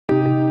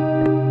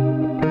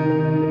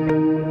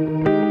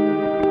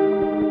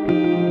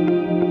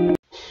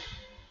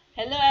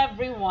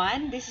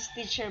everyone, this is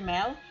Teacher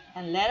Mel,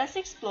 and let us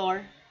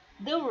explore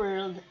the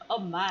world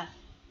of math.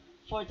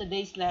 For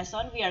today's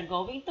lesson, we are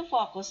going to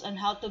focus on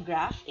how to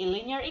graph a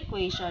linear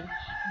equation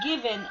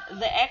given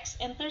the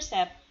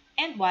X-intercept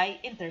and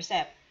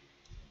Y-intercept.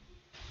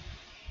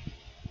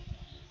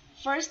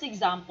 First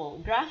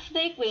example, graph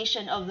the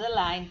equation of the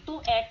line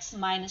 2x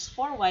minus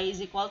 4y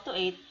is equal to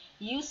 8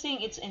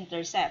 using its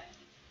intercept.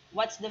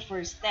 What's the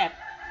first step?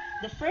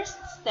 The first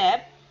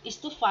step is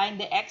to find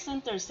the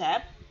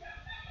X-intercept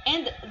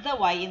and the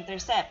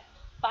Y-intercept.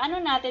 Paano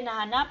natin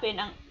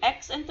nahanapin ang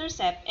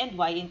X-intercept and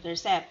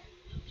Y-intercept?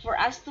 For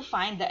us to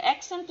find the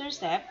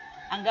X-intercept,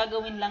 ang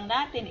gagawin lang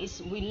natin is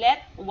we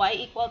let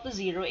Y equal to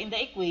 0 in the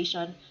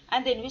equation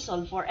and then we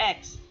solve for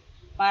X.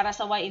 Para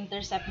sa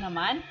Y-intercept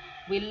naman,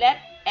 we let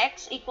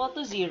X equal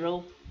to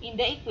 0 in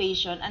the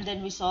equation and then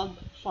we solve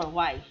for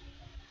Y.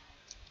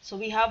 So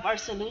we have our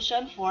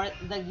solution for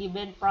the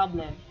given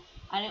problem.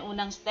 Ano yung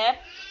unang step?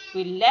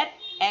 We let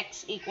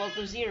X equal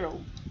to 0.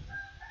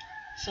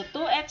 So,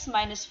 2x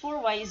minus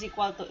 4y is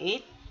equal to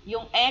 8.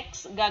 Yung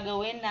x,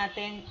 gagawin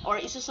natin,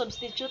 or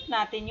isusubstitute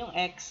natin yung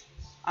x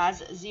as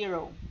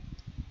 0.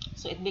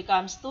 So, it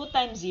becomes 2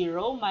 times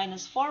 0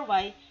 minus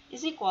 4y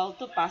is equal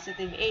to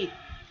positive 8.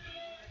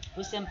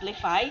 We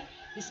simplify.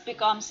 This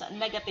becomes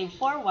negative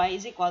 4y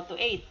is equal to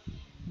 8.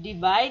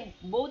 Divide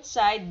both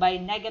sides by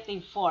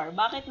negative 4.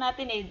 Bakit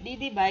natin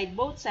i-divide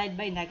both sides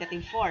by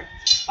negative 4?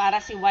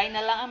 Para si y na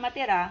lang ang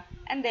matira,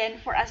 and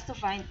then for us to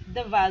find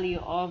the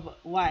value of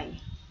y.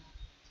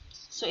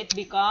 So, it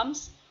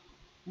becomes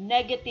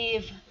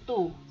negative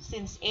 2.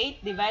 Since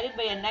 8 divided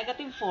by a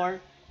negative 4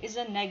 is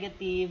a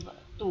negative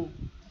 2.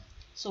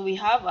 So, we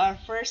have our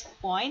first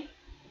point,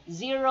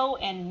 0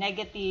 and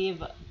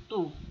negative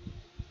 2.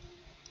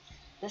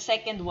 The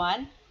second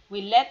one,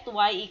 we let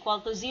y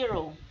equal to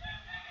 0.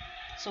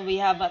 So,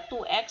 we have a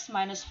 2x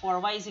minus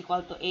 4y is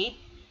equal to 8.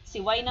 Si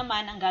y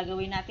naman ang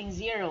gagawin nating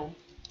 0.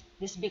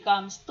 This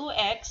becomes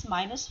 2x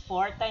minus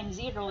 4 times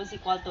 0 is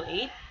equal to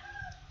 8.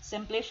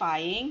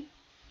 Simplifying,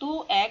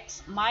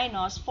 2x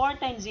minus 4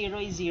 times 0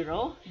 is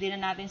 0. Di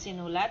na natin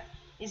sinulat.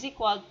 Is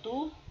equal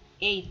to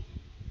 8.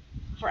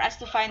 For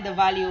us to find the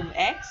value of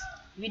x,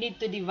 we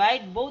need to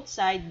divide both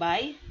sides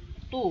by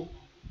 2.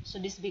 So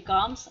this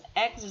becomes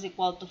x is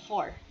equal to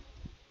 4.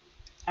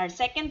 Our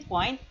second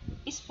point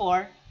is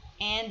 4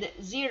 and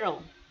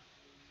 0.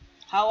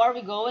 How are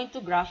we going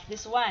to graph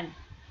this one?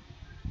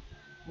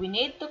 We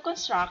need to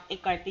construct a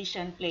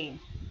Cartesian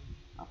plane.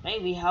 Okay,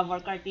 we have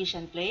our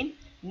Cartesian plane.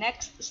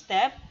 Next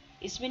step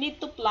is we need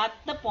to plot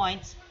the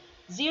points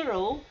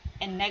 0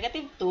 and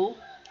negative 2,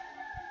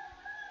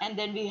 and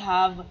then we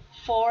have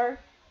 4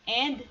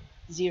 and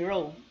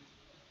 0.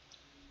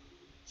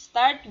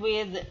 Start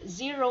with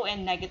 0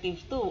 and negative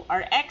 2.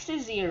 Our x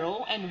is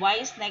 0 and y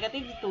is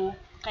negative 2,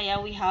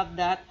 kaya we have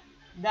that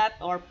dot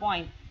or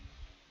point.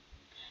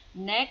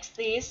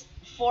 Next is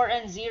 4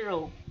 and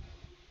 0.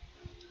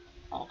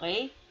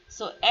 Okay,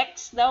 so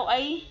x daw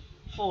ay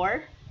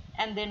 4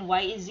 and then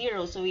y is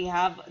 0, so we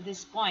have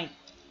this point.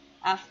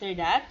 After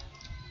that,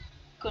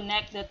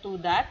 connect the two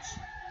dots.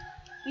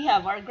 We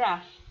have our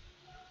graph.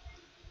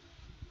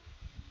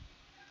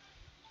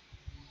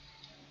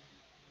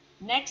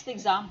 Next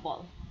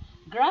example.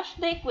 Graph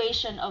the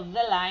equation of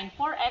the line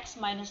 4x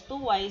minus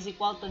 2y is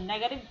equal to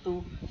negative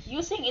 2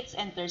 using its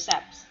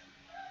intercepts.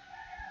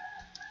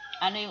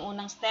 Ano yung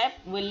unang step?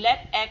 We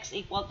let x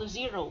equal to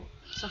 0.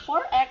 So,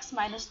 4x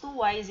minus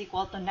 2y is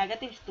equal to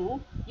negative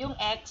 2. Yung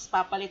x,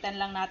 papalitan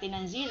lang natin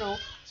ng 0.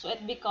 So,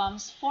 it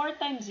becomes 4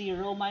 times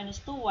 0 minus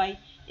 2y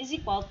is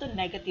equal to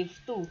negative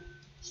 2.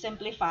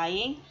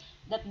 Simplifying,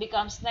 that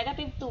becomes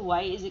negative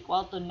 2y is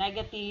equal to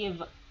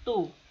negative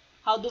 2.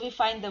 How do we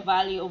find the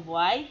value of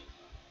y?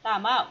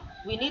 Tama.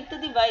 We need to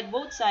divide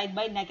both sides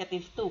by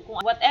negative 2. Kung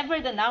whatever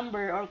the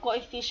number or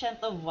coefficient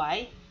of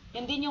y,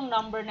 yun din yung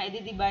number na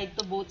i-divide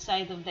to both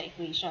sides of the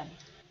equation.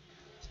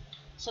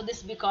 So,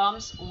 this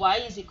becomes y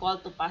is equal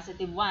to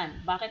positive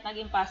 1. Bakit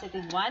naging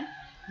positive 1?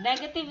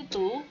 Negative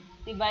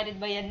 2 divided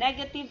by a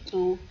negative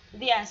 2,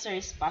 the answer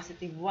is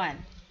positive 1.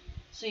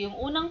 So, yung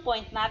unang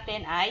point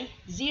natin ay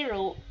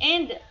 0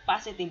 and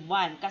positive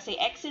 1. Kasi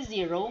x is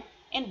 0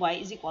 and y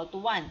is equal to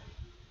 1.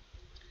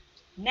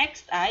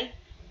 Next ay,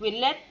 we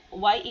let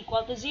y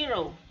equal to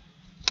 0.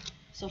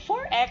 So,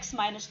 4x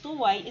minus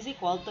 2y is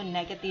equal to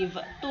negative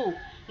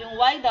 2. Yung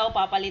y daw,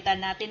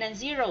 papalitan natin ng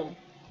 0.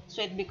 So,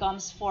 it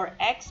becomes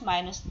 4x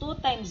minus 2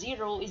 times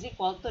 0 is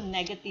equal to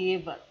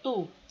negative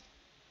 2.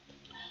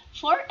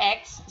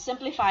 4x,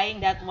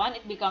 simplifying that one,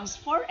 it becomes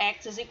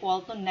 4x is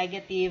equal to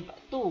negative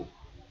 2.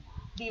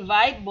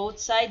 Divide both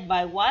sides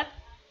by what?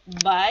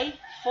 By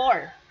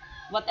 4.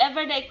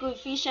 Whatever the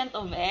coefficient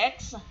of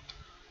x,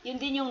 yun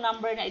din yung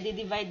number na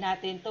i-divide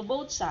natin to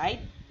both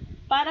sides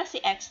para si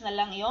x na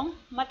lang yung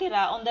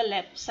matira on the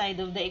left side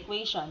of the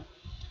equation.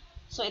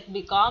 So, it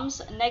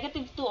becomes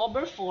negative 2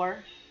 over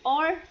 4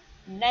 or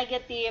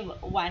negative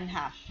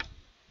 1/2.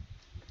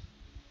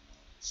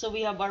 So,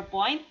 we have our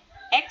point.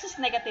 X is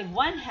negative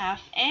 1/2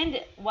 and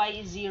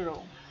y is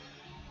 0.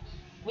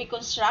 We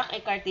construct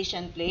a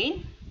Cartesian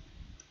plane.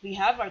 We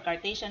have our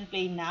Cartesian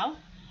plane now.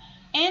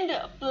 And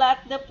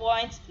plot the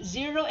points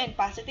 0 and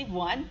positive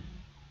 1,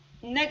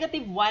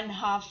 negative 1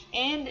 half,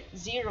 and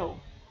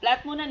 0.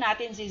 Plot muna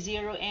natin si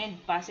 0 and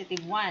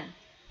positive 1.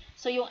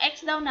 So, yung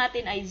x daw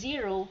natin ay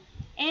 0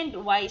 and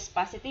y is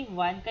positive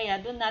 1,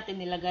 kaya doon natin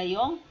nilagay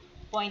yung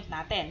point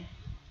natin.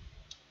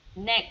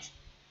 Next,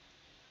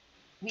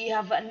 we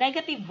have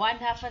negative 1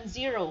 half and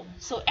 0.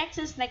 So,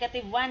 x is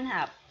negative 1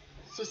 half.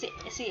 So,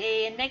 si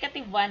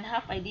negative 1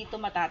 half ay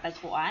dito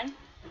matatagpuan.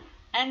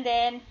 And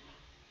then,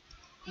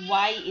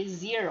 y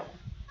is 0.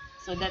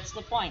 So, that's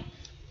the point.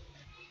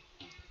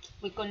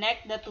 We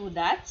connect the two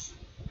dots.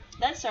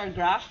 That's our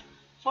graph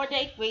for the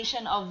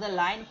equation of the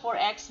line for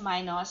x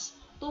minus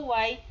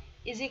 2y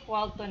is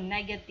equal to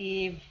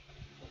negative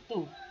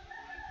 2.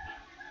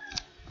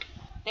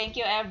 Thank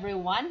you,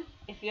 everyone.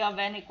 If you have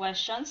any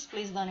questions,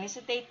 please don't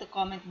hesitate to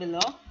comment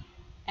below.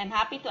 I'm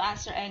happy to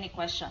answer any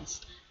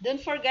questions.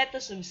 Don't forget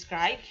to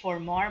subscribe for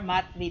more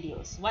math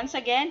videos. Once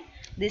again,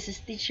 this is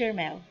Teacher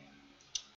Mel.